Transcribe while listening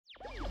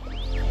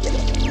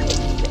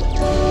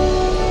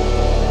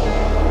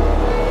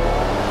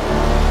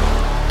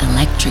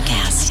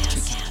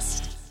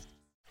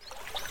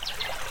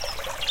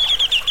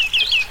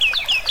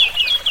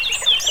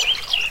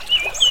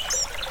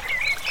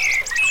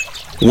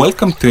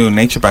Welcome to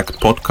Nature-Backed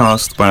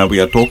Podcast, where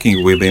we are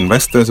talking with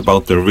investors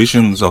about their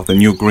visions of the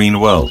new green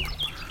world.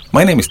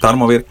 My name is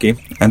Tarmo Virki,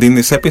 and in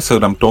this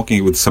episode I'm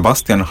talking with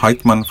Sebastian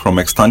Heitmann from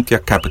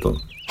Extantia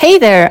Capital. Hey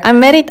there,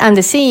 I'm Merit. I'm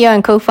the CEO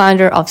and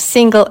co-founder of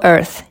Single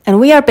Earth, and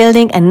we are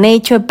building a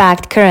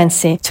nature-backed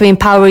currency to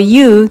empower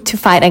you to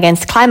fight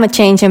against climate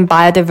change and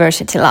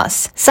biodiversity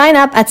loss. Sign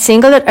up at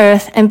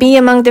Single.Earth and be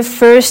among the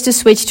first to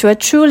switch to a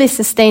truly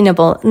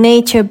sustainable,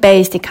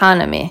 nature-based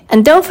economy.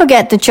 And don't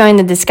forget to join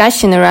the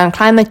discussion around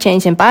climate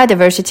change and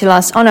biodiversity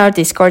loss on our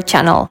Discord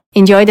channel.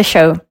 Enjoy the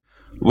show.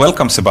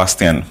 Welcome,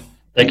 Sebastian.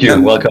 Thank you.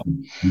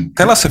 Welcome.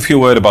 Tell us a few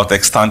words about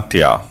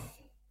Extantia.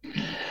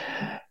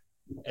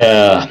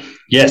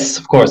 Yes,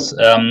 of course.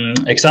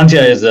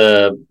 Extantia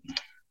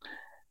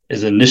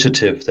is an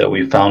initiative that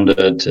we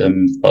founded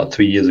about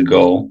 3 years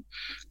ago,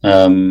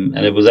 and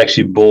it was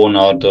actually born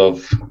out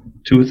of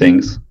two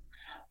things.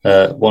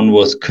 One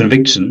was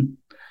conviction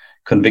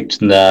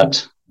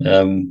that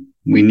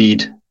we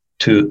need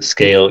to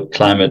scale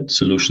climate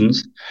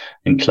solutions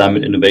and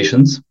climate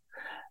innovations,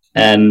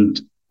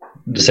 and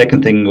the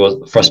second thing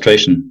was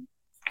frustration.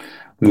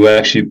 We were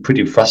actually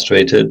pretty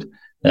frustrated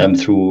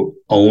through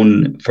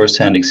own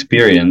firsthand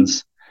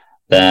experience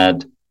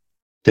that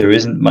there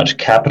isn't much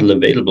capital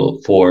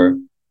available for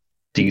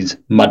these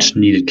much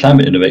needed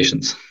climate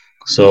innovations.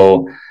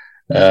 So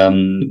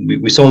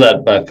we saw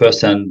that by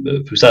firsthand.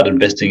 We started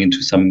investing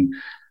into some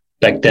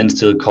back then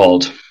still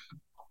called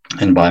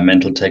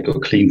environmental tech or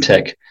clean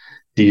tech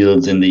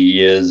deals in the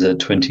years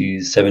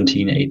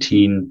 2017,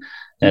 18,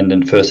 and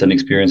then firsthand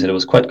experience that it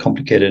was quite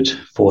complicated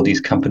for these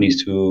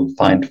companies to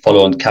find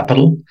follow-on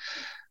capital.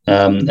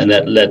 And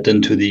that led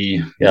into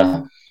the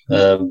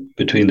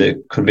between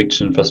the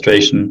conviction and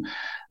frustration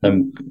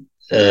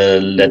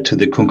led to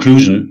the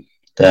conclusion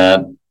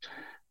that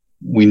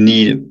we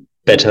need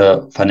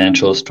better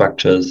financial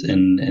structures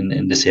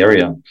in this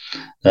area.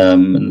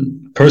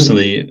 And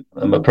personally,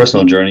 on my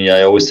personal journey,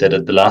 I always said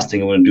that the last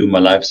thing I want to do in my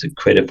life is to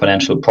create a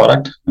financial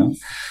product.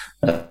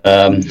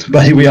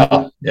 But here we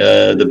are.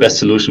 The best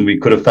solution we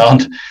could have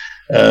found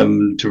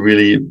to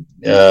really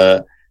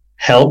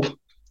help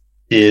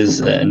is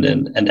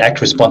and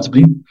act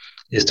responsibly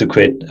is to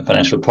create a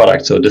financial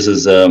product. So this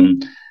is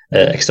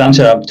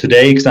Extantia.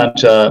 Today,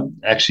 Extantia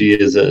actually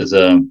is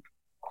a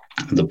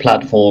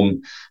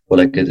platform or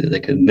like an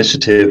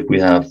initiative. We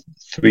have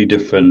 3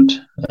 different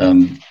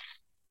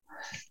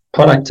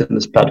products in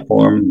this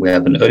platform. We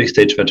have an early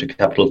stage venture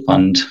capital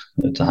fund.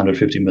 It's a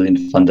 150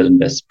 million fund that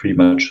invests pretty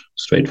much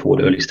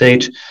straightforward early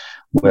stage.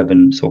 We have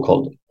a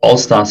so-called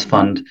All-Stars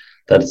fund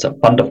that is a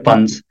fund of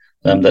funds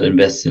that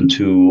invests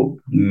into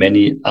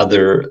many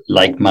other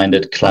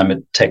like-minded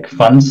climate tech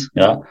funds,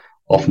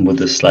 often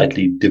with a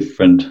slightly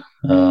different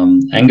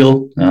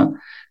angle.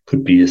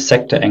 Could be a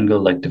sector angle,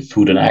 like the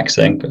food and ag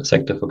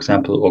sector, for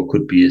example, or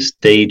could be a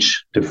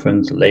stage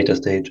different, later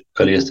stage,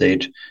 earlier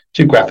stage,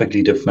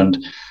 geographically different.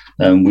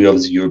 We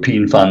obviously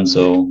European funds,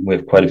 so we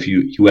have quite a few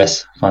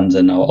US funds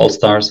in our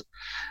All-Stars.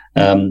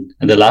 And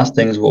the last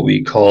thing is what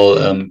we call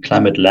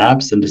climate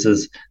labs, and this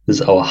is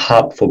our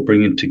hub for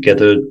bringing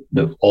together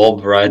all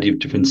variety of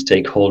different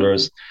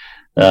stakeholders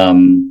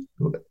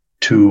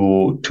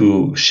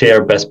to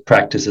share best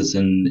practices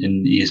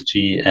in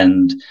ESG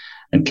and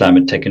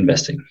climate tech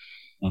investing.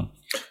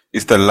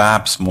 Is the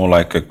labs more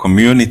like a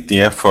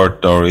community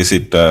effort, or is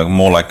it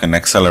more like an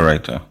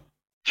accelerator?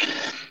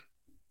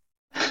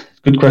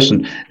 Good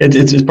question.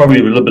 It's probably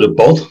a little bit of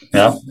both.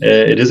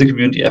 It is a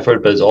community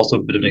effort, but it's also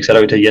a bit of an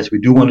accelerator. Yes, we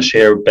do want to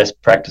share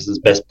best practices,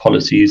 best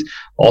policies,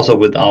 also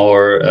with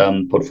our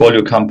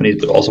portfolio companies,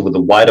 but also with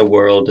the wider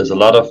world. There's a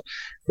lot of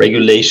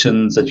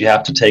regulations that you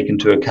have to take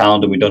into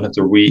account, and we don't have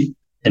to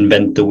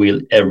reinvent the wheel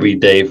every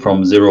day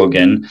from zero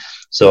again.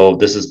 So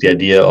this is the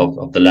idea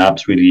of the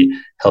labs really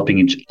helping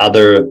each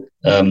other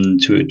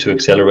to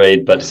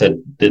accelerate. But I said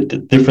the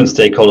different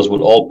stakeholders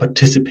will all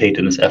participate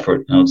in this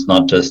effort. It's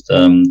not just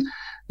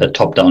a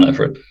top-down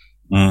effort.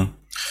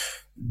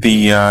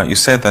 You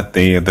said that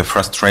the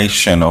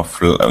frustration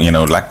of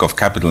lack of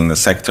capital in the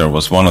sector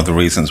was one of the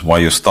reasons why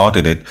you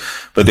started it.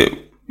 But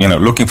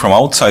looking from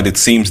outside, it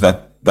seems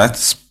that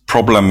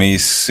problem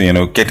is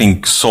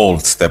getting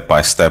solved step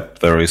by step.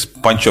 There is a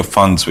bunch of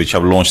funds which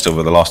have launched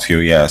over the last few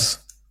years.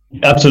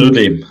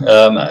 Absolutely.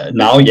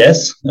 Now,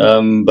 yes,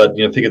 but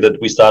figure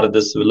that we started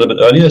this a little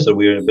bit earlier, so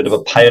we're a bit of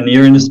a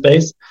pioneer in the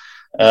space.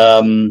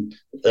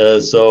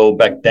 So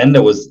back then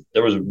there was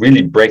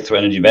really breakthrough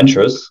energy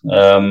ventures,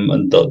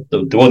 and they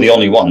were the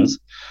only ones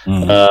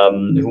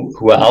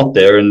who are out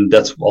there, and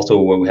that's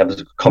also where we have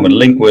a common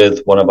link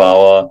with one of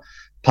our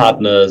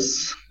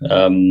partners.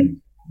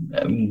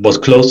 Was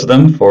close to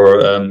them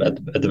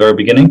at the very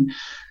beginning,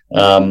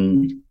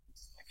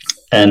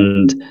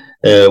 and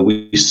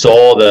we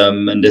saw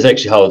them, and this is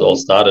actually how it all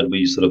started.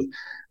 We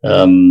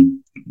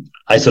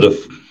I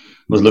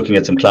was looking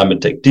at some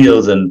climate tech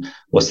deals and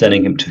was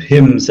sending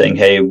him saying,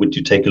 hey, would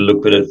you take a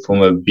look at it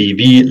from a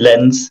BV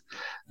lens?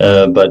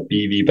 But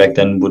BV back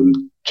then wouldn't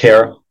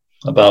care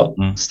about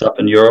stuff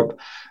in Europe.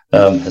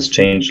 Has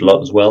changed a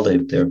lot as well.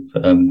 They've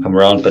come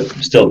around, but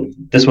still,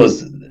 this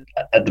was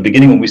at the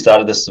beginning when we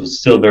started, this was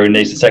still a very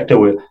nascent sector.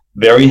 We're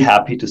very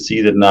happy to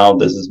see that now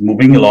this is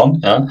moving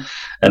along.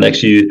 And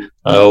actually,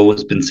 I've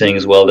always been saying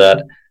as well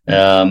that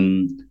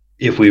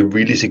if we're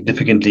really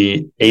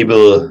significantly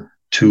able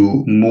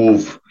to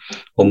move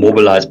or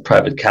mobilize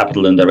private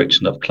capital in the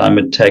direction of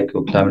climate tech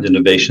or climate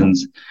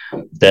innovations,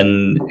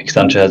 then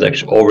Extantia has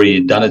actually already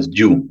done its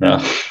due.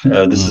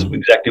 This is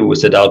exactly what we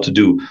set out to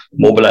do: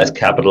 mobilize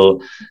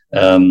capital.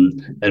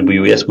 And we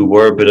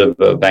were a bit of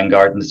a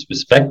vanguard in this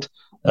respect.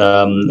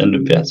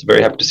 And it's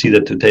very happy to see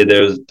that today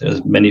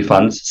there's many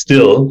funds.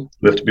 Still,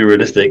 we have to be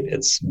realistic.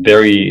 It's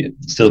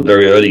still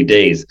very early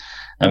days.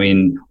 I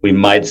mean, we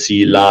might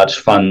see large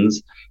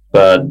funds,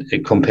 but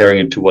comparing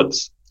it to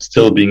what's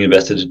still being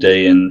invested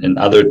today in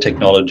other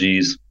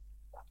technologies,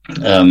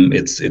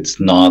 it's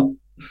not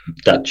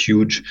that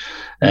huge.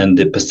 And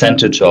the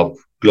percentage of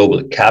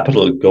global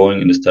capital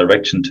going in this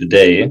direction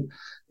today,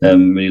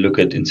 when you look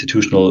at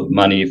institutional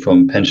money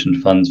from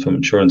pension funds, from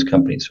insurance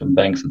companies, from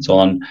banks and so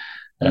on,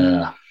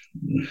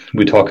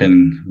 we're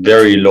talking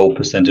very low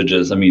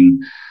percentages. I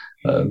mean,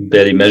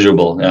 barely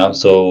measurable.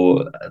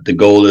 So the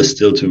goal is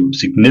still to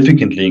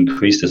significantly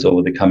increase this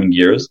over the coming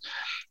years.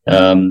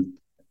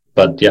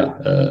 But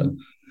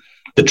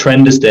the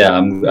trend is there.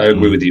 I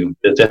agree with you.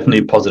 There's definitely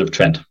a positive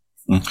trend.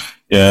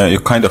 Yeah, you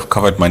kind of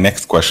covered my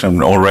next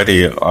question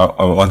already.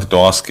 I wanted to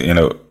ask,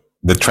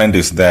 the trend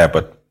is there,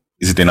 but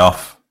is it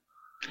enough?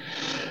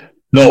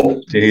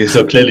 No,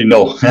 so clearly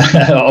no.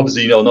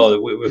 Obviously, no.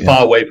 We're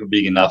far away from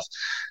being enough.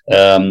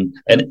 And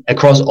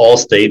across all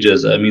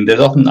stages, I mean, there's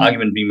often an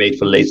argument being made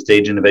for late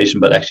stage innovation,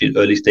 but actually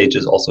early stage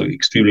is also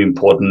extremely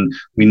important.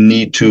 We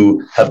need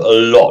to have a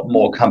lot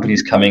more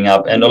companies coming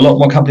up and a lot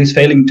more companies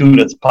failing too.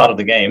 That's part of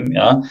the game.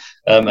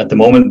 At the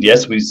moment,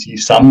 yes, we see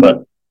some,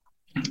 but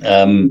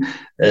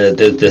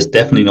there's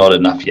definitely not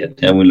enough yet.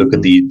 And we look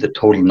at the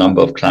total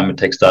number of climate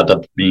tech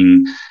startups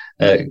being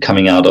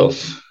coming out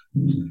of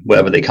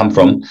wherever they come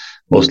from,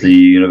 mostly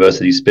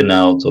university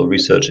spin-outs or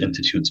research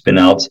institute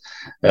spin-outs.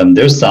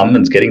 There's some, and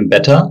it's getting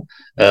better.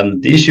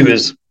 The issue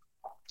is,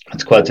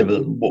 it's quite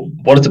simple.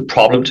 What is the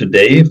problem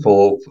today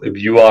for if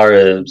you are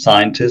a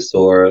scientist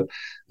or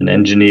an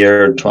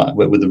engineer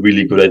with a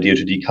really good idea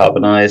to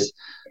decarbonize?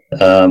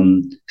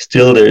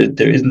 Still,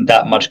 there isn't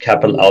that much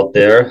capital out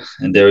there,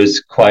 and there is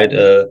quite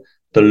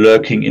the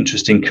lurking,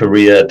 interesting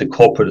career at the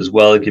corporate as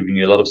well, giving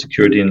you a lot of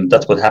security. And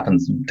that's what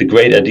happens. The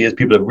great ideas,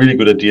 people have really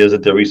good ideas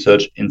at their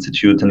research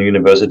institutes and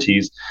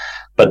universities,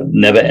 but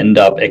never end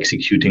up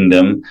executing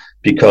them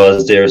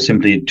because they're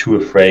simply too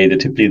afraid. They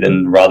typically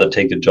then rather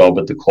take a job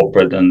at the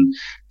corporate and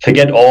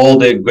forget all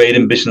the great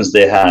ambitions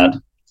they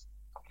had,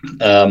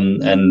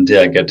 and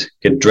get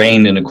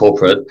drained in a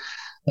corporate.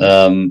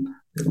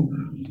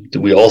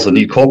 We also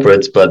need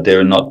corporates, but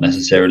they're not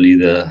necessarily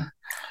the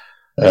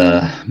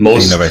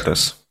most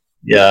innovators.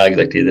 Yeah,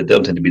 exactly. They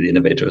don't tend to be the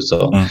innovators.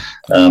 So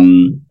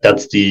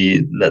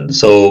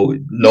so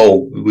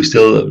no, we're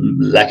still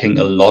lacking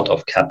a lot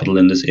of capital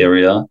in this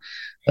area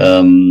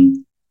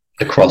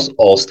across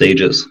all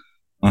stages.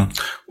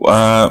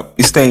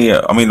 Is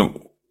there,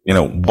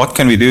 what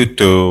can we do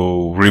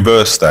to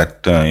reverse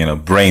that,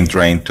 brain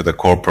drain to the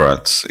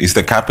corporates? Is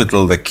the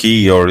capital the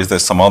key, or is there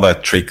some other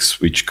tricks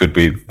which could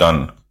be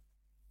done?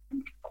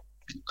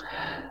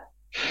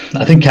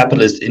 I think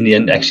capital is in the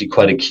end actually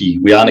quite a key.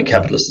 We are in a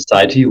capitalist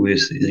society. We're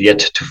yet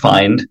to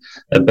find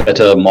a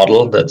better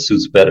model that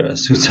suits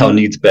our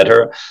needs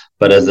better.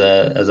 But as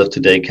of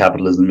today,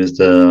 capitalism is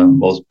the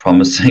most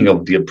promising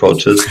of the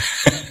approaches.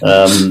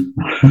 You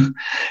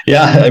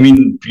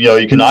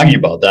can argue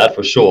about that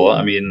for sure.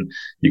 I mean,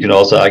 you can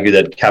also argue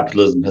that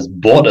capitalism has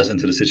brought us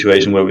into the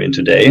situation where we're in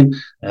today.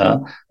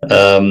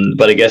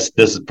 But I guess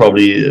this is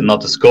probably not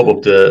the scope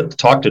of the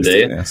talk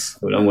today. Yes.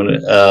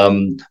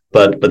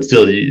 But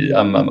still,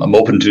 I'm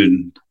open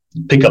to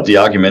pick up the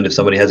argument. If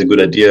somebody has a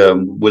good idea,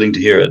 I'm willing to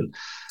hear it.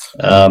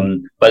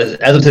 But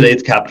as of today,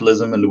 it's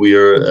capitalism, and we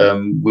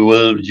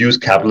will use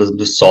capitalism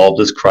to solve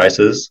this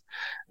crisis.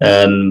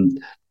 And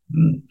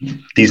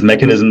these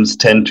mechanisms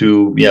tend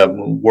to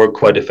work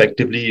quite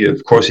effectively.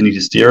 Of course, you need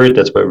to steer it.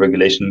 That's where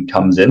regulation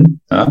comes in.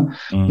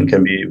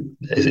 It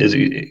is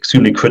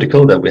extremely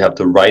critical that we have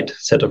the right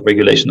set of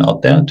regulation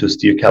out there to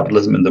steer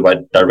capitalism in the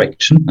right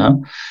direction.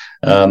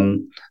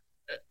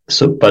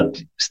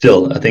 But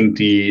still, I think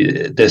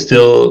there's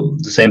still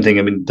the same thing.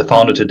 I mean, the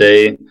founder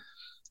today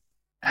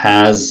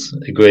has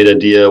a great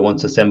idea,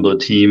 wants to assemble a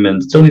team,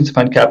 and still needs to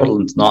find capital.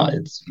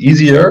 It's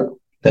easier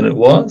than it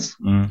was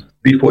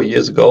 3-4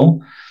 years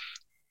ago,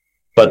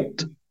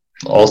 but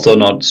also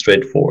not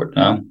straightforward.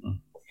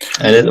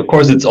 And of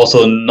course, it's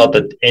also not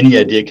that any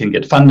idea can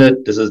get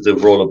funded. This is the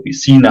role of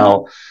VC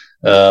now.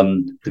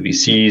 The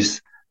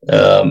VCs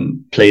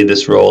play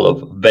this role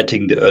of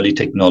vetting the early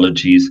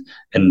technologies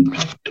and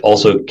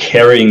also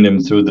carrying them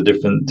through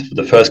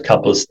the first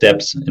couple of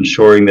steps,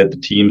 ensuring that the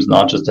teams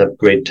not just have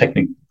great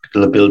technical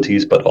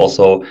abilities, but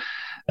also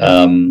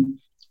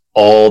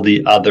all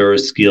the other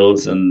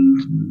skills and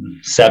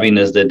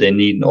savviness that they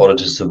need in order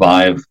to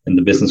survive in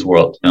the business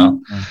world.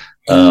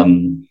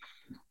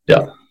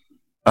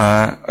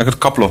 I got a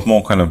couple of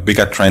more kind of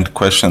bigger trend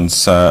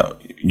questions.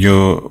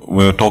 You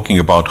were talking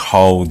about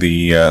how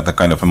the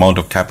kind of amount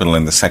of capital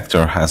in the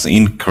sector has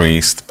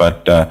increased,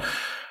 but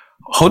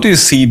how do you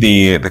see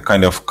the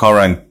kind of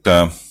current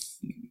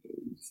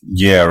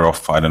year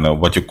of, I don't know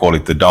what you call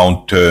it, the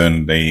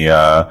downturn,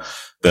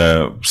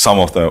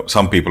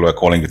 some people are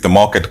calling it the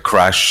market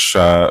crash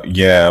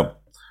year.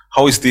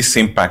 How is this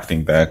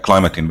impacting the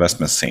climate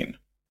investment scene?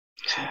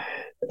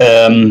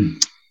 In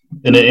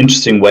an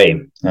interesting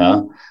way,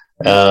 yeah.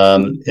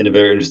 In a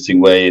very interesting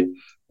way.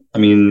 I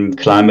mean,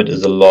 climate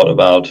is a lot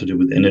about to do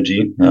with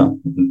energy. Yeah.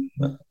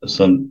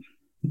 So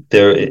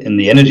there in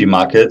the energy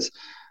markets,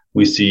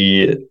 we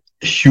see a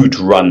huge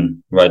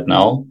run right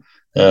now.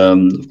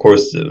 Of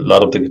course, a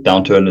lot of the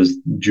downturn is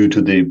due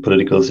to the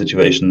political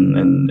situation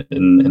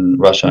in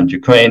Russia and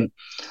Ukraine,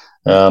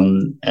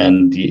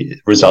 and the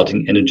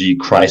resulting energy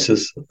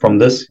crisis from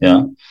this,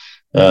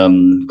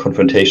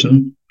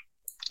 confrontation.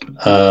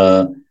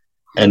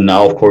 And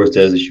now, of course,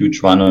 there's a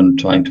huge run on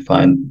trying to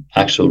find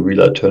actual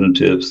real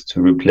alternatives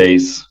to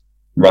replace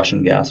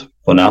Russian gas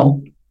for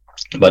now,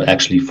 but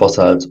actually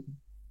fossils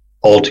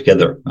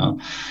altogether.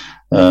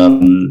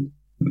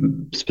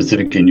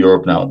 Specifically in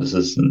Europe now, this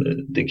is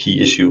the key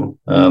issue.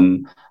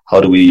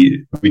 How do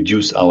we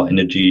reduce our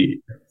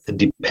energy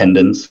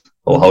dependence,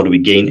 or how do we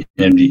gain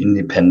energy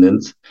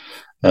independence?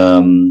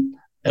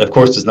 And of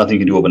course, there's nothing you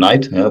can do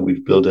overnight.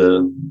 We've built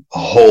a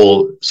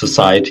whole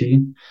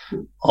society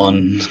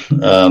on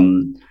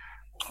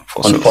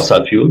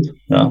fossil fuels,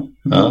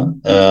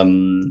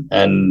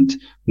 and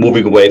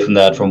moving away from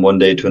that from one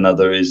day to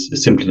another is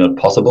simply not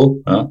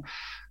possible.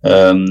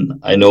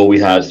 I know we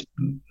had,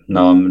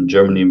 now I'm in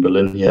Germany, in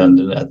Berlin here,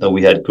 and I know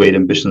we had great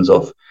ambitions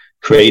of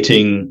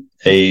creating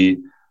a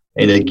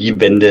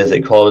Energiewende, as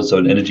they call it, so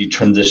an energy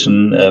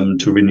transition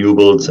to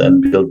renewables,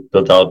 and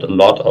built out a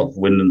lot of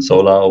wind and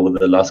solar over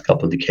the last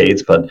couple of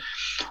decades. But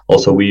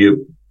also we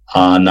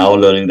are now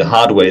learning the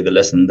hard way the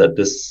lesson that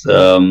this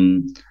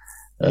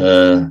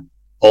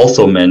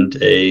also meant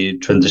a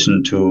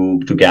transition to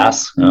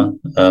gas,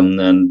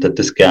 and that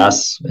this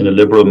gas in a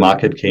liberal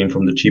market came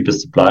from the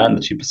cheapest supplier, and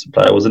the cheapest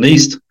supplier was in the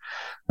East.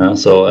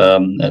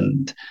 The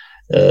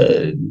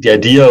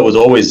idea was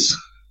always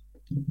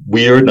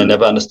weird, and I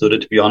never understood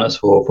it, to be honest.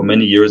 For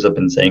many years I've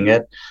been saying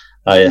it.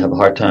 I have a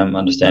hard time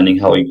understanding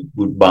how you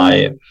would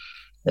buy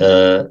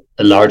a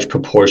large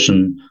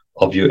proportion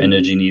of your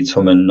energy needs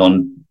from a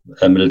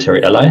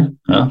non-military ally.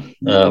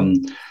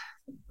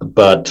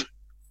 But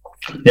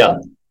yeah,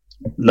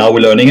 now we're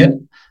learning it,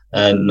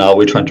 and now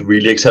we're trying to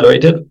really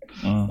accelerate it.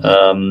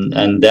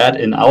 And that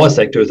in our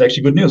sector is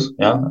actually good news.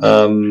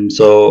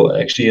 So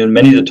actually, in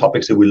many of the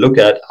topics that we look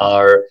at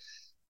are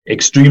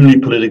extremely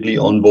politically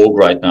on vogue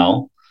right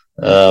now.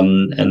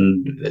 And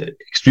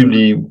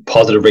extremely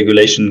positive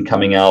regulation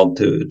coming out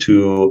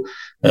to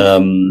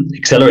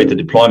accelerate the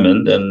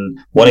deployment. And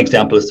one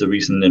example is the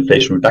recent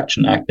Inflation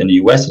Reduction Act in the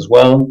US as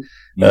well,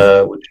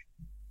 which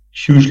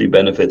hugely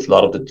benefits a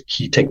lot of the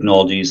key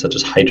technologies such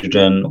as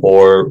hydrogen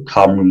or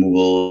carbon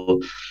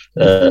removal,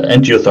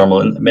 and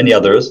geothermal, and many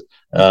others.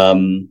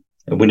 Wind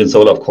and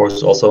solar, of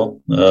course, also.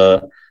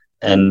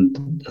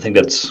 And I think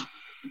that's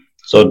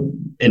so.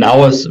 In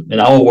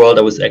our world,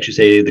 I would actually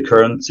say the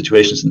current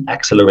situation is an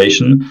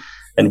acceleration,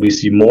 and we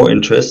see more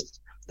interest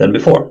than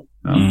before.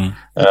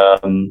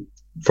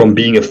 From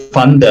being a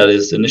fund that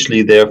is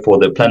initially there for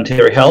the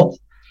planetary health,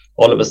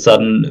 all of a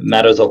sudden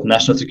matters of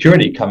national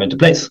security come into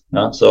place.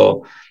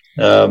 So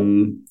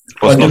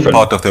it was not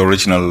part of the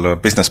original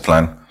business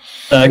plan.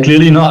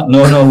 Clearly not.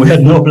 No, we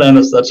had no plan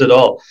of such at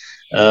all.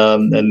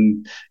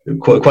 And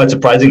quite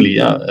surprisingly,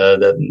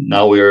 that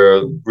now we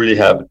really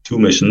have two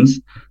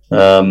missions.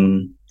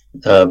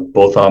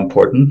 Both are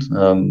important.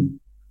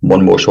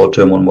 One more short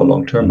term, one more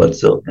long term, but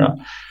still,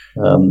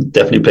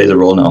 definitely plays a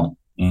role now.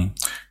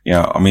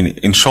 Yeah, I mean,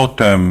 in short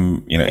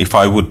term, if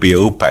I would be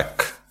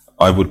OPEC,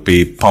 I would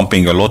be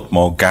pumping a lot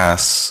more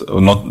gas, a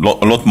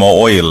lot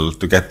more oil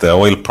to get the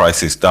oil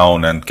prices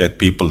down and get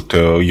people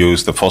to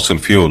use the fossil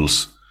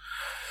fuels.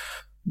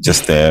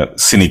 Just a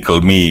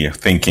cynical me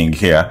thinking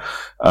here.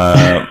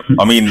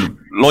 I mean,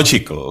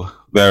 logical.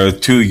 There are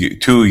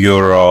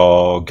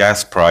 €2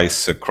 gas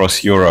price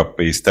across Europe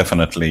is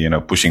definitely,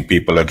 pushing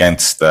people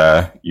against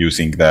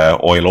using the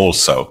oil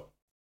also.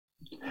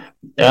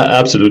 Yeah,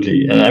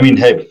 absolutely. And I mean,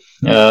 hey,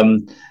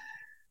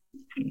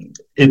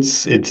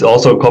 it's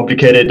also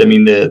complicated. I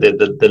mean,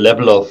 the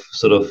level of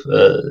sort of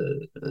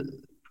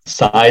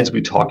size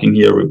we're talking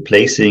here,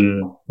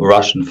 replacing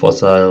Russian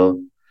fossil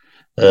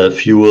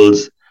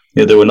fuels.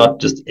 They were not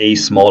just a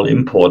small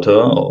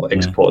importer or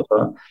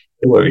exporter;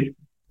 they were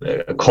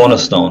a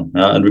cornerstone.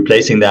 And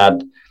replacing that,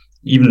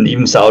 even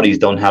Saudis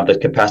don't have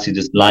that capacity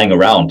just lying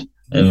around,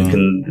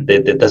 and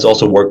that's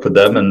also work for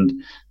them.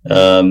 And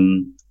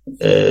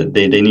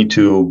they need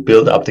to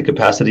build up the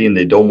capacity, and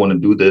they don't want to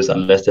do this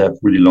unless they have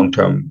really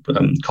long-term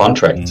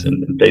contracts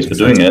in place for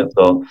doing it.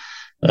 So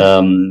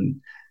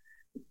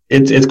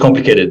it's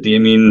complicated. I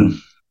mean,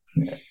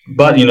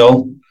 but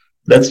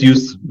let's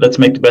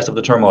make the best of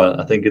the turmoil.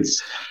 I think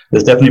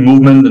there's definitely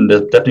movement and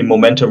there's definitely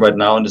momentum right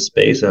now in the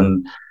space,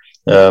 and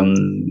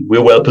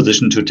we're well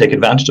positioned to take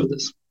advantage of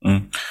this.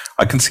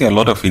 I can see a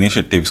lot of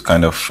initiatives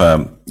kind of,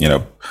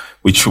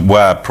 which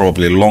were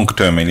probably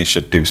long-term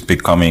initiatives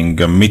becoming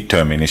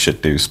mid-term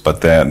initiatives,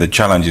 but the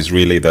challenge is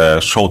really the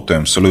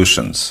short-term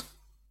solutions.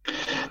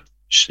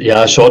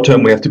 Yeah,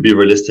 short-term, we have to be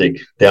realistic.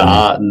 There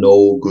are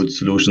no good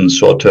solutions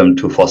short-term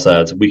to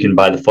fossils. We can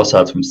buy the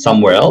fossils from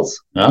somewhere else,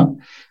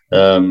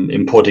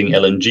 importing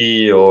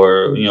LNG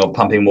or,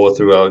 pumping more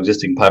through our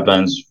existing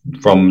pipelines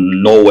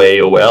from Norway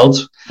or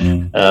else.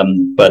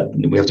 But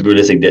we have to be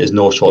realistic. There is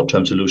no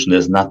short-term solution.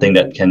 There's nothing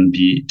that can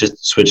be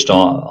just switched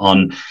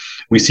on.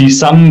 We see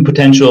some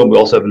potential. We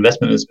also have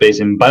investment in space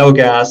in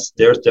biogas.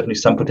 There's definitely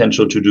some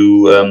potential to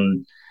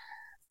do,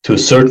 to a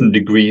certain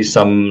degree,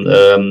 some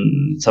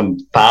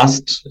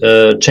fast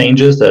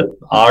changes that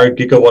are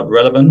gigawatt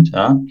relevant.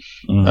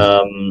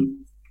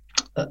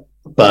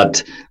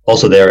 But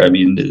also there, I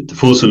mean, the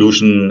full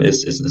solution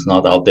is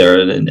not out there.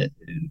 And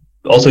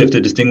also, you have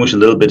to distinguish a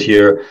little bit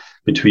here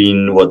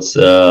between what's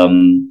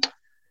the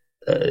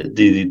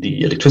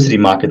electricity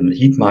market and the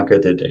heat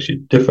market. They're actually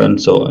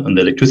different. So on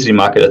the electricity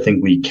market, I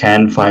think we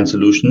can find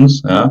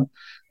solutions,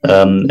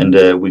 and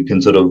we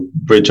can sort of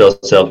bridge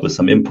ourselves with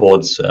some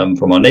imports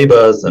from our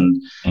neighbors,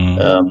 and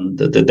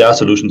there are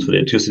solutions for the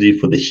electricity.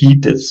 For the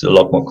heat, it's a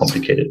lot more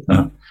complicated.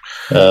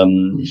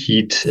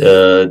 Heat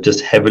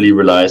just heavily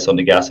relies on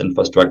the gas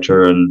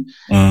infrastructure, and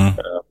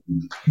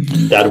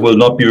that will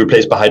not be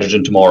replaced by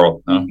hydrogen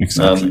tomorrow.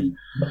 Exactly.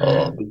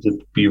 To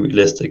be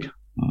realistic.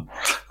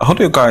 How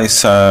do you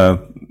guys,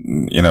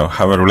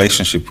 have a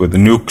relationship with the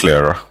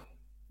nuclear?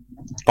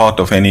 Part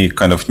of any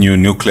kind of new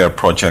nuclear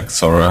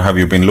projects, or have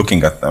you been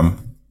looking at them?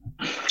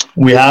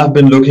 We have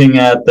been looking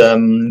at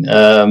them,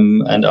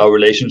 and our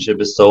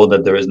relationship is so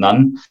that there is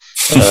none,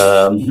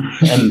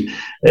 and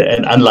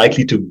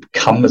unlikely to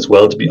come as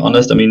well. To be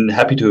honest, I mean,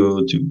 happy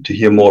to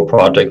hear more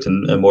projects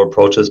and more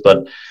approaches,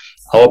 but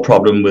our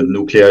problem with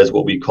nuclear is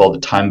what we call the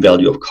time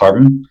value of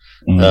carbon.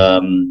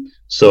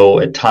 So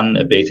a ton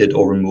abated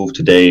or removed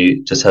today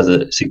just has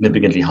a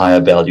significantly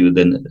higher value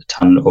than a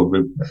ton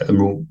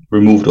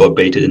removed or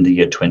abated in the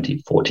year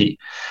 2040.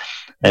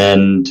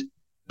 And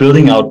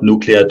building out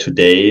nuclear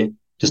today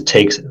just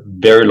takes a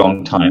very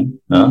long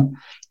time.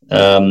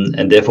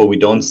 And therefore, we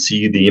don't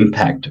see the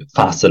impact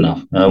fast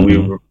enough. We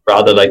would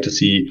rather like to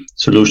see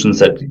solutions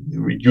that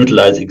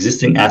utilize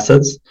existing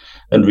assets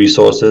and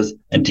resources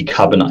and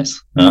decarbonize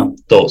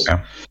those.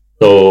 Yeah.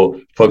 So,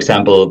 for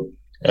example,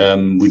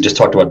 we just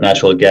talked about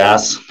natural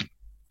gas,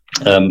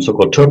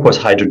 so-called turquoise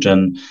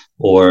hydrogen,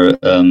 or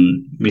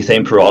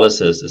methane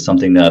pyrolysis is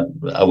something that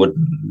I would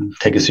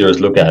take a serious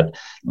look at.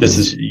 This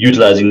is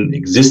utilizing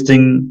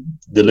existing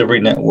delivery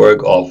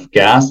network of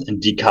gas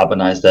and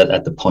decarbonize that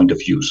at the point of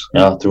use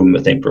through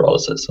methane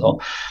pyrolysis. So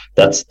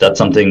that's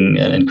something,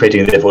 and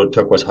creating therefore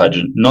turquoise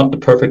hydrogen, not the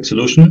perfect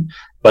solution,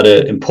 but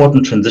an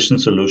important transition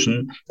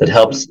solution that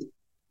helps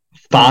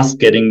fast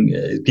getting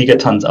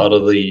gigatons out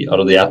of the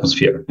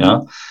atmosphere.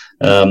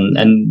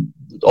 And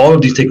all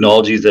of these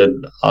technologies that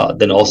are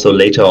then also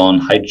later on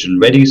hydrogen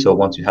ready. So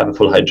once you have a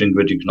full hydrogen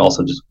grid, you can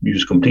also just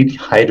use completely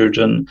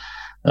hydrogen.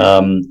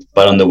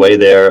 But on the way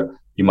there,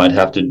 you might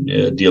have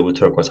to deal with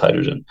turquoise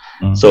hydrogen.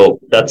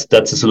 So that's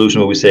a solution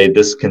where we say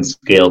this can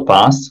scale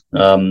fast,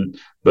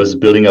 versus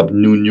building up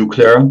new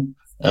nuclear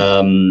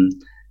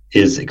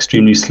is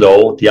extremely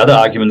slow. The other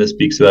argument that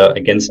speaks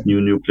against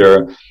new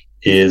nuclear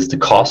is the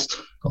cost.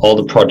 All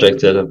the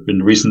projects that have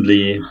been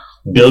recently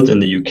built in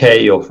the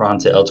UK or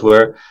France or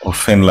elsewhere, or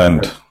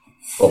Finland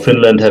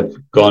have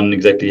gone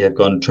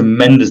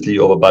tremendously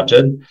over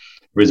budget,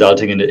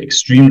 resulting in an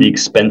extremely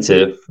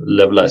expensive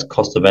levelized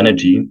cost of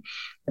energy,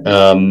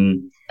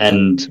 and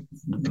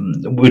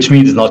which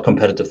means it's not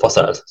competitive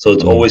fossils. So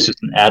it's always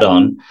just an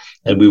add-on,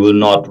 and we will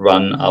not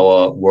run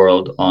our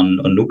world on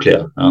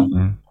nuclear.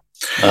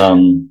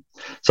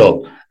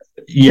 So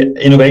yeah,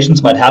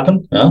 innovations might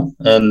happen,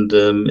 and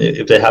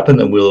if they happen,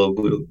 then we'll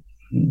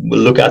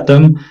look at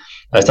them.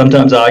 I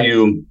sometimes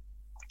argue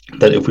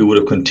that if we would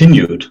have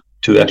continued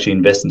to actually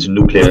invest into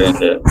nuclear in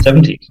the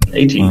 70s and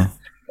 80s,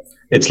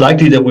 it's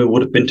likely that we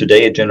would have been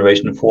today a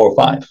generation 4 or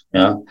 5,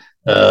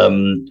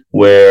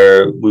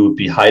 where we would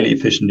be highly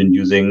efficient in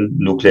using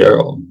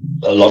nuclear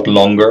a lot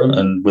longer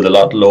and with a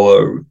lot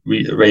lower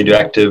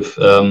radioactive,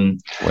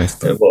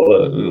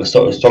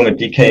 stronger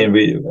decay and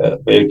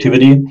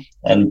radioactivity,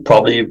 and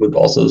probably would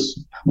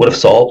have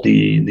solved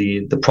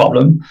the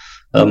problem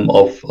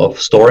of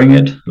storing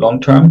it long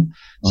term.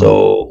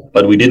 So,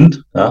 but we didn't,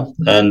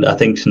 and I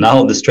think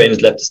now this train has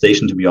left the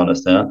station, to be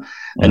honest.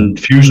 And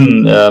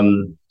fusion,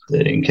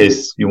 in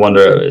case you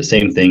wonder,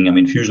 same thing. I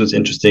mean, fusion is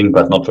interesting,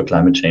 but not for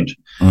climate change.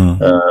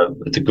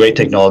 It's a great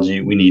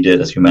technology. We need it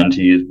as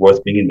humanity. It's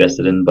worth being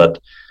invested in, but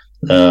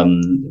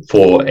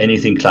for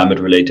anything climate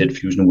related,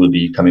 fusion will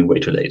be coming way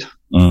too late.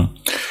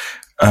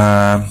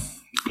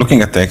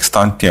 Looking at the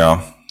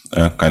Extantia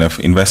kind of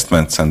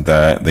investments and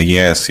the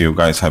years you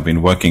guys have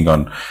been working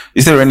on,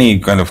 is there any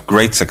kind of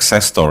great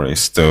success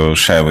stories to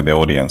share with the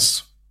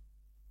audience?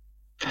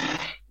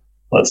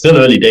 Well, it's still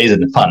early days in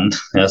the fund.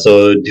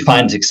 So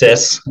defined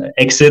success,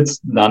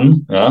 exits,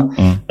 none.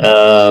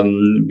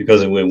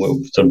 Because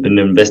we've sort of been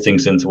investing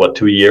since,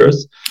 2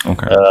 years.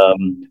 Okay.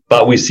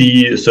 But we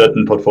see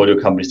certain portfolio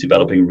companies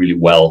developing really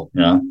well,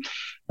 in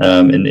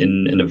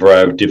a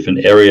variety of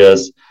different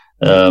areas.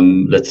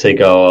 Let's take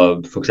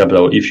for example,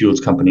 our e-fuels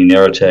company,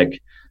 Neratech.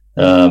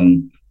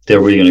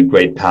 They're really on a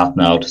great path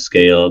now to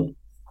scale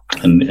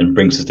and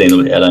bring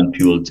sustainable airline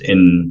fuels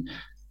in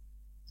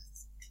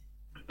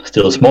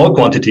still small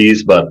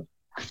quantities, but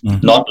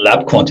not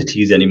lab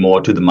quantities anymore,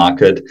 to the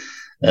market,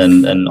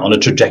 and on a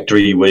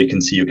trajectory where you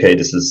can see, okay,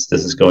 this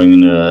is going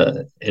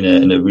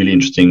in a really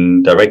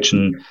interesting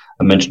direction.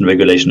 I mentioned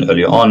regulation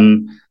earlier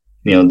on.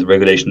 The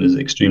regulation is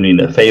extremely in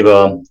their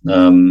favor.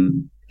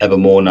 Ever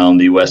more now in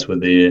the US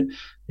with the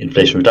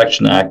Inflation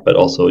Reduction Act, but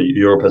also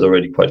Europe has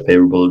already quite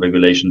favorable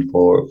regulation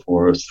for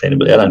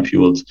sustainable airline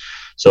fuels.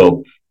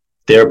 So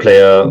they're a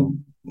player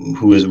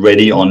who is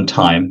ready on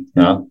time,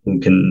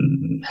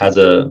 who has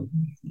a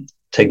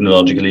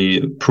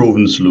technologically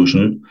proven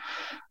solution,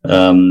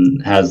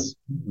 has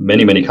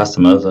many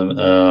customers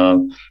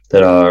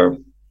that are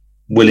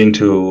willing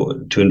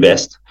to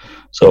invest.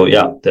 So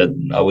that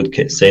I would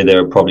say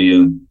they're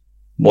probably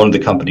one of the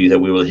companies that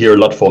we will hear a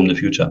lot from in the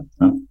future.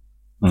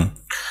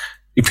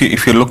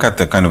 If you look at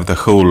the kind of the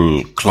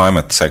whole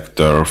climate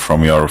sector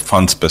from your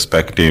fund's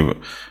perspective,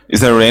 is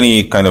there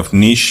any kind of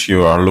niche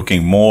you are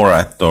looking more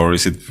at, or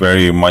is it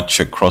very much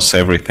across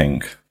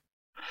everything?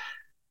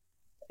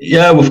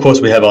 Yeah, of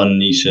course we have our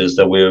niches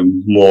that we're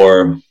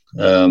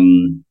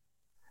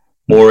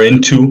more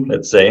into,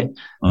 let's say.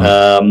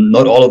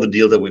 Not all of the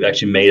deals that we've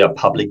actually made are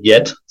public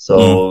yet,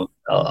 so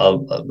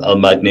I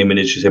might name an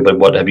issue, say, but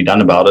what have you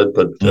done about it?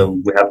 But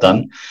we have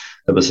done.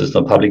 It was just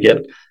not public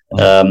yet.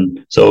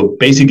 So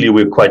basically,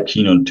 we're quite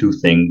keen on two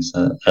things: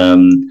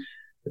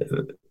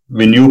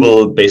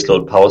 renewable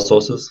baseload power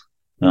sources.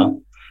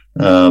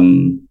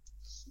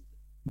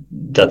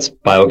 That's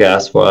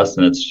biogas for us,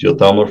 and it's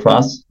geothermal for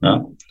us.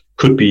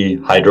 Could be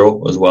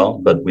hydro as well,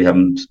 but we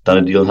haven't done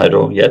a deal in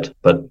hydro yet.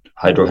 But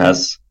hydro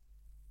has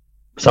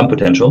some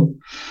potential,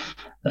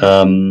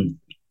 and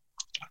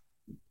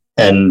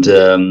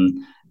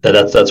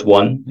that's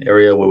one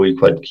area where we're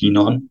quite keen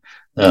on.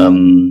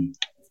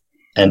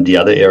 And the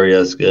other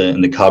areas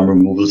in the carbon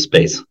removal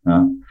space.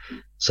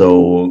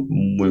 So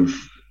we've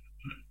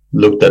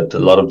looked at a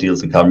lot of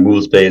deals in carbon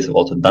removal space. We've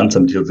also done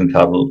some deals in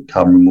carbon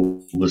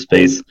removal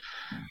space.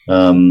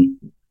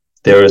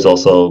 There is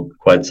also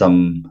quite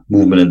some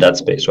movement in that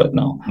space right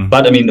now.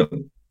 But I mean,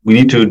 we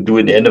need to do,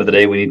 at the end of the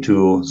day, we need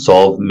to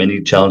solve many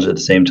challenges at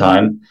the same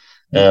time.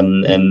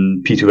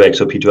 And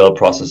P2X or P2L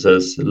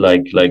processes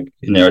like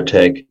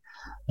Inertech,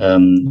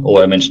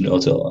 or I mentioned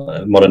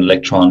also Modern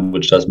Electron,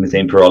 which does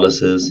methane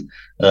pyrolysis,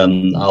 are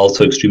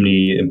also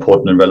extremely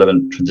important and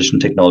relevant transition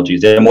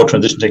technologies. There are more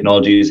transition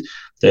technologies.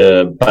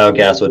 The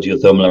biogas or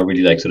geothermal are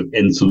really like sort of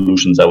end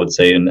solutions, I would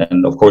say,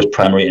 and of course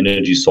primary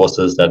energy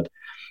sources that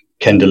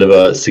can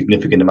deliver a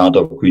significant amount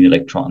of green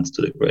electrons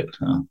to the grid.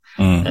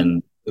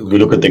 And if we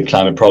look at the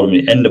climate problem,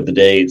 at the end of the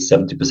day,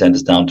 70%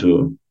 is down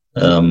to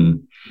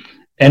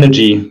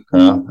energy.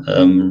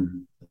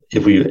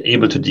 If we're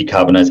able to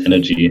decarbonize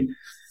energy,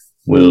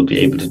 we'll be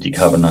able to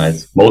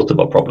decarbonize most of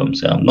our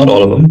problems. Not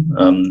all of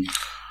them.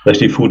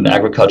 Especially food and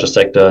agriculture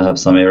sector have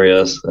some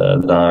areas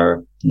that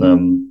are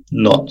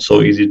not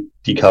so easy to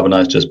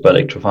decarbonize just by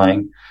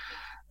electrifying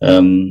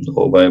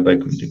or by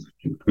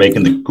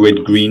making the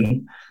grid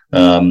green.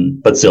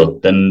 But still,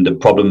 then the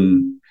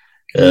problem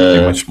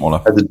much smaller.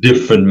 Has a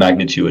different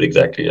magnitude.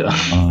 Exactly.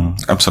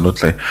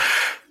 Absolutely.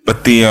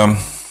 But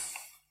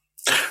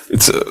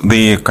it's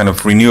the kind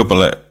of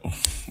renewable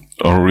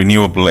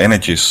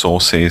energy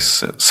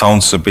sources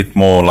sounds a bit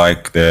more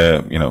like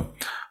the,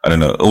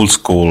 old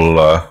school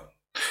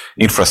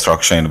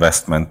infrastructure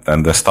investment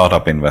than the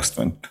startup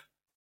investment.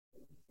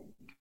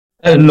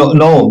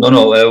 No.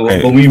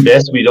 When we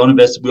invest, we don't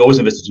invest. We always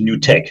invest in new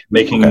tech,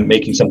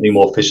 making something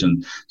more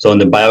efficient. So in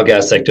the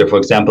biogas sector, for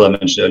example, I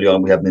mentioned earlier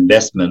on, we have an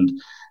investment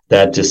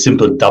that just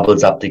simply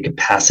doubles up the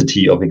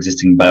capacity of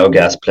existing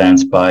biogas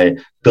plants by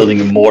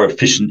building a more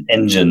efficient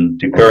engine.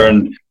 The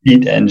current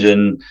heat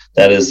engine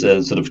that is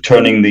sort of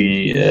turning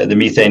the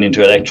methane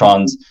into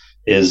electrons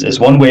is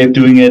one way of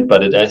doing it,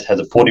 but it has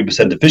a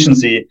 40%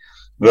 efficiency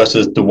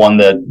versus the one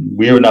that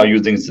we are now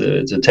using.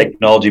 It's a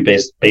technology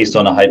based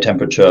on a high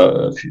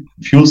temperature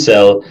fuel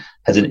cell,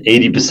 has an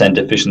 80%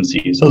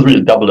 efficiency. So it's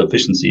really double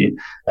efficiency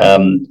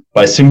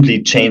by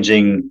simply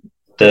changing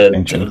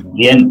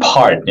the end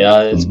part.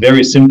 It's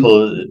very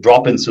simple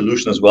drop-in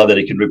solution as well that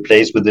it can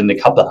replace within a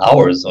couple of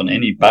hours on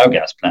any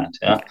biogas plant.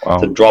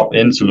 It's a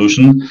drop-in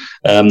solution.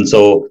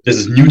 So this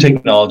is new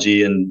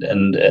technology and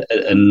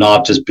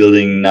not just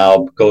building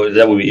now.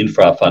 That will be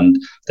infra fund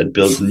that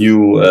builds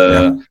new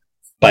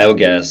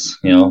biogas,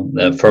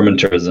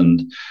 fermenters,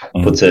 and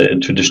puts a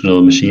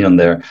traditional machine on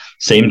there.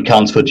 Same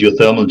counts for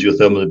geothermal.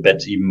 Geothermal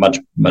bets even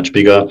much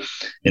bigger.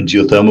 In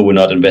geothermal, we're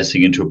not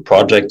investing into a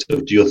project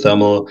of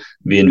geothermal.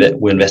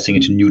 We're investing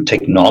into new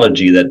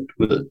technology that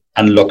will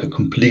unlock a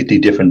completely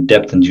different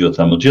depth in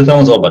geothermal.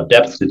 Geothermal is all about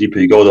depth. The deeper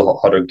you go, the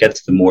hotter it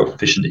gets, the more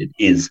efficient it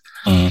is.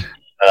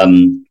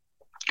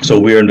 So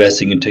we're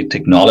investing into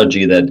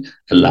technology that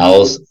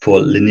allows for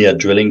linear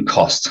drilling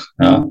cost.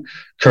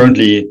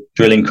 Currently,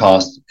 drilling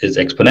cost is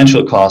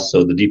exponential cost.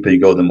 So the deeper you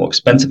go, the more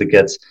expensive it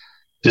gets.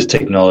 This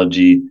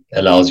technology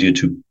allows you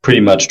to pretty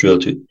much drill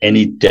to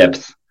any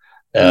depth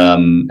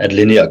at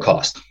linear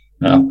cost.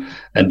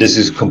 And this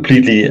is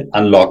completely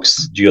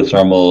unlocks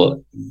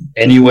geothermal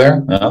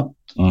anywhere.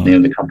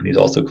 The company is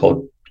also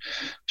called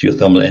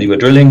Geothermal Anywhere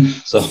Drilling.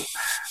 So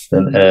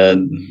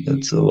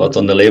it's what's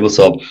on the label.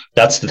 So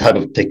that's the type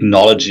of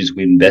technologies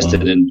we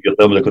invested in.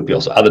 Geothermal, it could be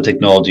also other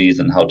technologies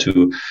and how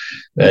to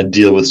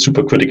deal with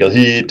supercritical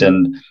heat.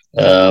 And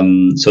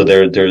so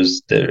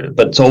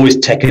but it's always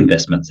tech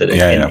investments that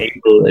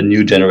enable a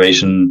new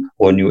generation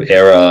or new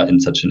era in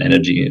such an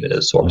energy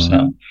source.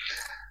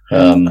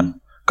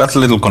 Got a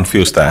little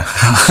confused there.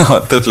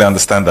 I totally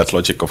understand that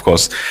logic, of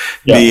course.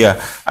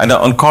 And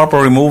on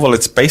carbon removal,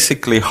 it's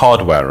basically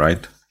hardware,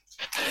 right?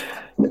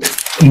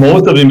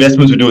 Most of the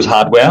investments we do is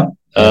hardware,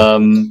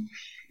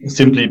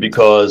 simply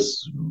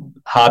because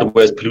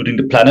hardware is polluting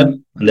the planet,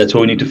 and that's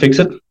why we need to fix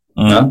it.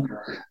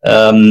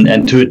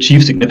 And to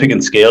achieve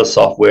significant scale,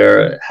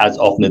 software has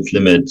often its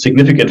limit.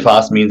 Significant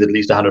fast means at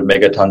least 100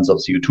 megatons of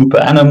CO2 per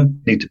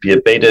annum need to be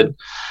abated.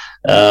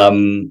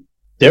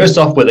 There is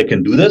software that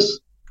can do this,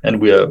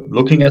 and we are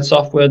looking at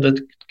software that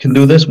can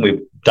do this. And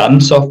we've done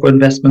software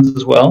investments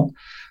as well.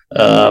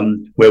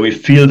 Where we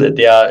feel that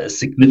they are a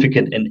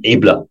significant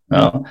enabler,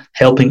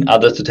 helping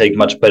others to take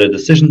much better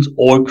decisions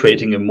or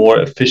creating a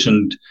more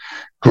efficient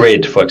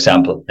grid, for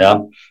example,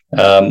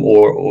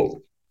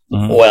 or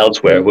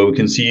elsewhere, where we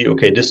can see,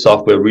 okay, this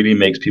software really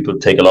makes people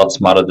take a lot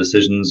smarter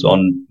decisions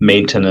on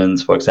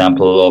maintenance, for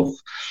example,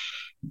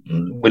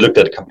 we looked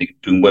at a company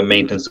doing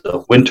maintenance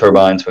of wind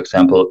turbines, for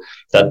example,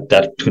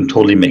 that can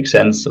totally make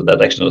sense. So that's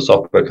actually not a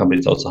software company,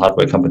 it's also a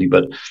hardware company,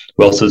 but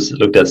we also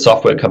looked at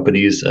software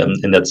companies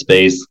in that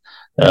space.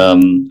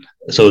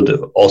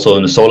 Also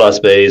in the solar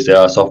space, there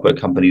are software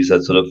companies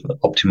that sort of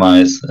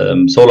optimize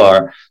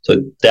solar.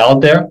 So they're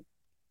out there,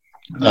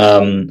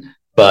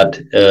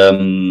 but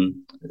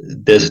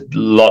there's a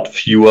lot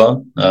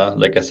fewer.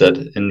 Like I said,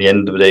 in the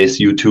end of the day,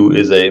 CO2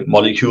 is a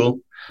molecule.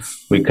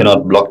 We cannot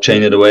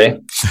blockchain it away.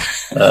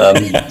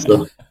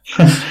 So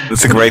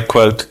that's a great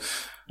quote.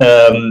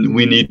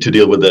 We need to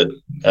deal with it,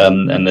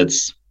 and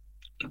it's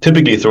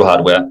typically through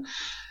hardware.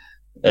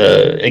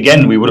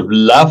 Again, we would have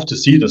loved to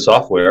see the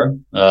software.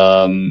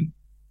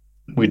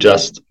 We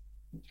just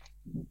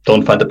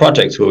don't find the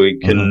projects where we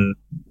can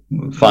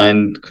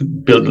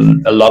build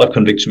a lot of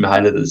conviction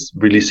behind it that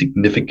really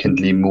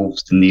significantly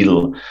moves the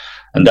needle,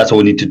 and that's what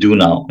we need to do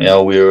now.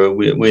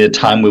 We're at a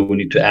time where we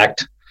need to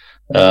act.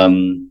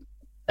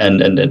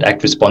 And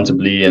act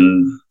responsibly,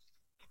 and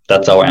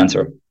that's our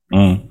answer.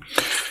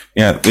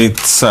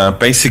 It's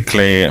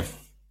basically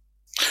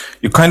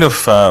you kind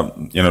of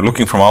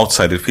looking from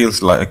outside, it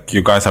feels like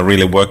you guys are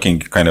really working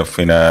kind of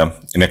in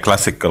a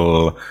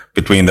classical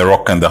between the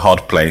rock and the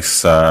hard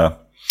place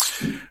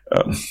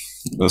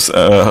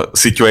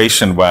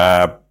situation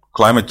where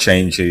climate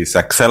change is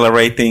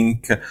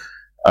accelerating.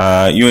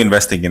 You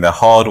investing in the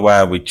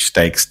hardware, which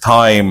takes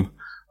time.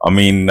 I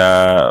mean,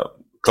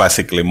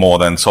 classically more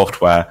than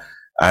software.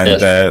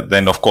 And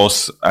then, of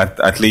course,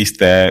 at least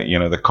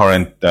the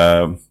current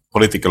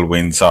political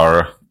winds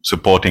are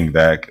supporting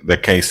the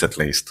case, at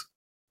least.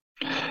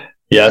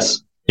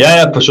 Yes,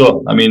 for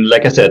sure. I mean,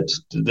 like I said,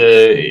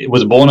 it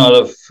was born out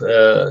of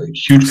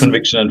huge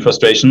conviction and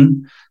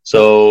frustration.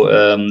 So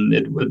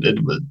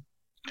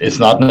it's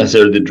not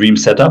necessarily the dream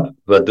setup,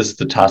 but this is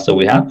the task that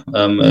we have,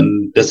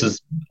 and this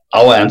is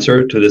our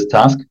answer to this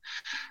task.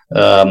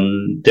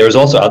 There's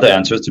also other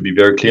answers, to be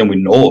very clear, and we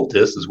know of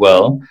this as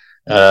well.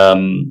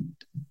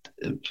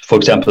 For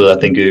example, I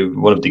think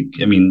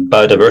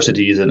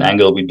biodiversity is an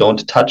angle we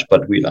don't touch,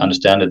 but we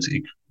understand it's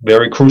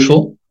very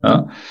crucial.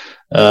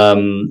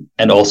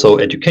 And also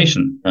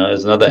education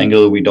is another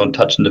angle we don't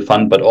touch in the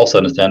fund, but also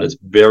understand it's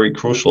very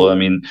crucial. I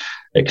mean,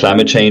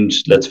 climate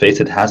change, let's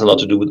face it, has a lot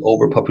to do with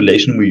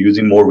overpopulation. We're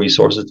using more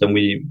resources than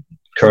we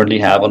currently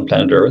have on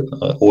planet Earth,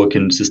 or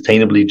can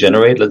sustainably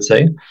generate, let's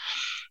say.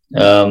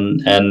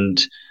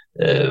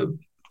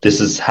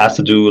 This has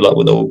to do a lot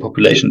with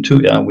overpopulation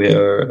too.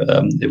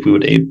 If we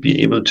would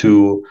be able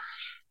to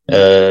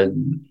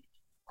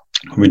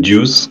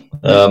reduce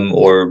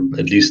or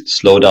at least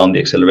slow down the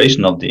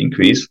acceleration of the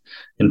increase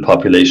in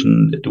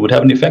population, it would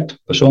have an effect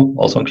for sure.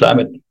 Also on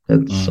climate,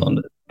 it's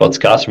about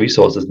scarce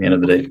resources at the end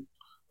of the day.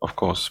 Of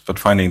course, but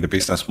finding the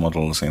business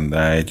models in the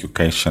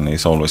education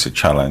is always a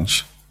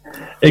challenge.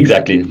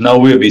 Exactly. Now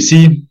we're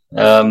VC,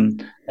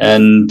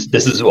 and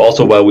this is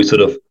also why we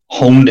sort of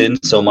honed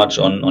in so much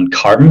on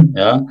carbon,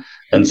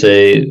 and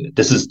say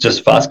this is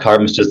just fast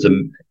carbon is just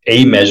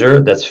a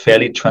measure that's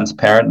fairly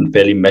transparent and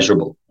fairly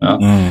measurable.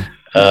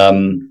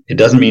 It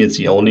doesn't mean it's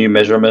the only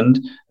measurement,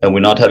 and we're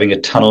not having a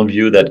tunnel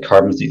view that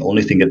carbon is the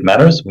only thing that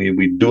matters.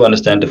 We do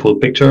understand the full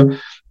picture,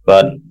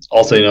 but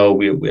also,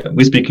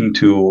 we're speaking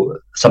to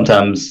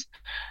sometimes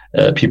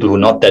people who are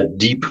not that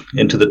deep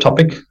into the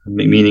topic,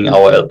 meaning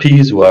our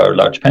LPs who are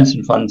large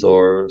pension funds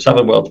or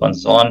sovereign wealth funds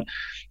and so on.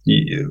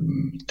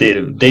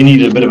 They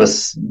need a bit of a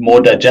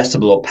more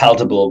digestible or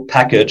palatable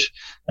package,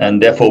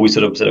 and therefore we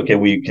sort of said, okay,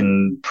 we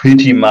can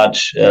pretty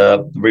much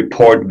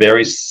report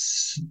very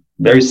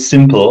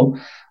simple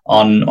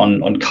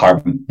on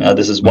carbon.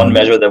 This is one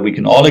measure that we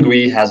can all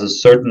agree has a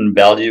certain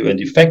value and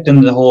effect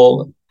in the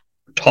whole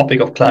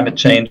topic of climate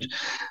change,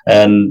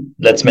 and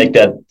let's make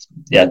that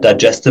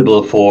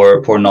digestible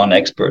for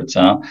non-experts.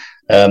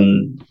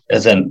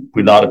 As in,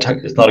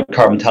 it's not a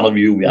carbon tunnel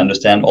view. We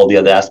understand all the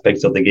other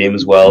aspects of the game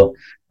as well.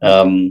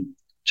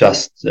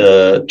 Just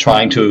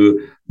trying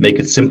to make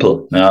it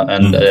simple,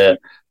 and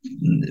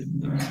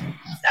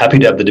happy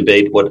to have the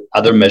debate what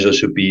other measures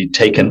should be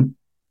taken.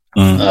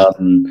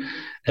 And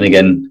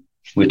again,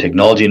 we're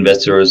technology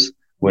investors.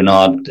 We're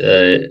not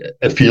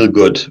a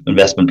feel-good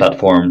investment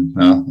platform.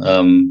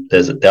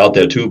 They're out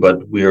there too,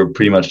 but we are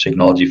pretty much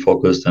technology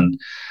focused, and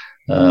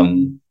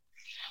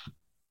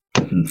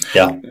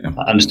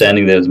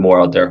understanding there's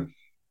more out there.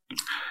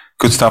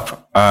 Good stuff.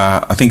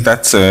 I think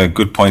that's a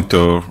good point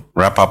to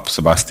wrap up,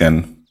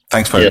 Sebastian.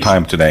 Thanks for your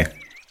time today.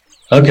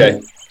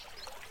 Okay.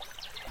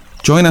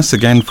 Join us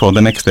again for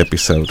the next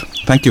episode.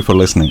 Thank you for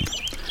listening.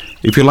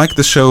 If you like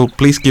the show,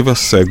 please give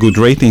us a good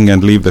rating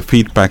and leave the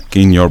feedback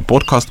in your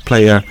podcast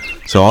player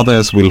so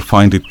others will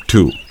find it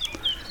too.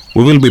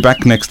 We will be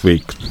back next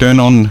week. Turn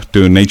on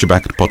to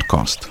Nature-Backed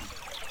Podcast.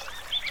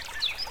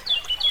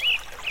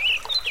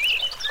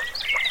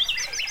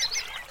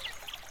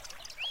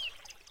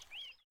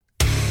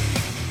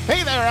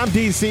 Hey there, I'm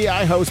DC.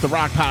 I host the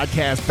rock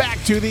podcast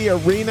Back to the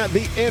Arena,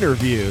 The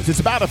Interviews.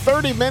 It's about a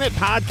 30-minute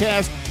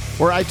podcast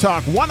where I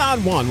talk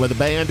one-on-one with a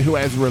band who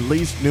has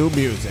released new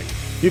music.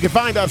 You can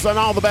find us on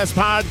all the best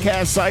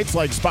podcast sites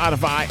like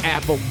Spotify,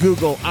 Apple,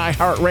 Google,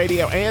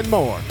 iHeartRadio, and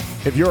more.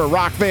 If you're a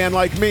rock fan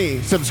like me,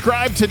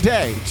 subscribe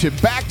today to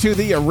Back to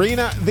the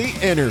Arena, The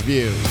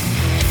Interviews.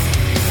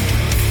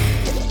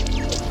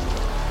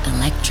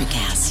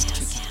 Electricast.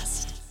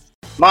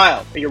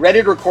 Miles, are you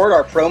ready to record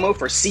our promo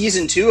for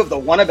Season 2 of the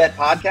Wanna Bet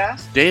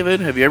podcast?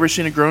 David, have you ever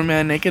seen a grown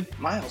man naked?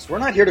 Miles, we're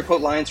not here to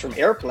quote lines from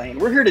Airplane.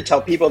 We're here to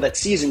tell people that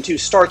Season 2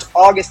 starts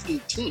August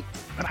 18th.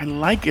 But I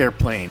like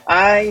Airplane.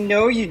 I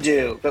know you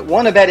do, but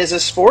Wanna Bet is a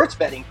sports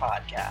betting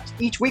podcast.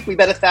 Each week we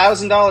bet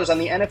 $1,000 on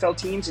the NFL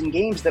teams and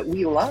games that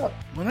we love.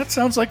 Well, that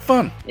sounds like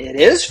fun. It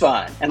is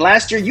fun. And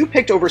last year you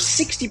picked over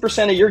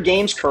 60% of your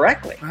games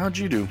correctly. How'd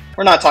you do?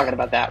 We're not talking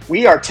about that.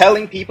 We are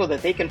telling people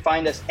that they can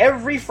find us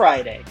every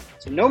Friday.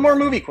 So no more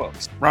movie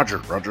quotes. Roger.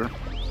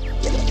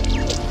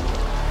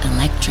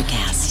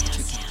 Electricast.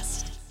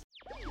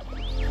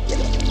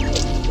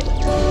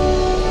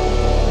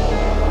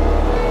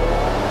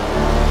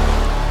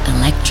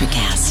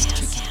 Electricast.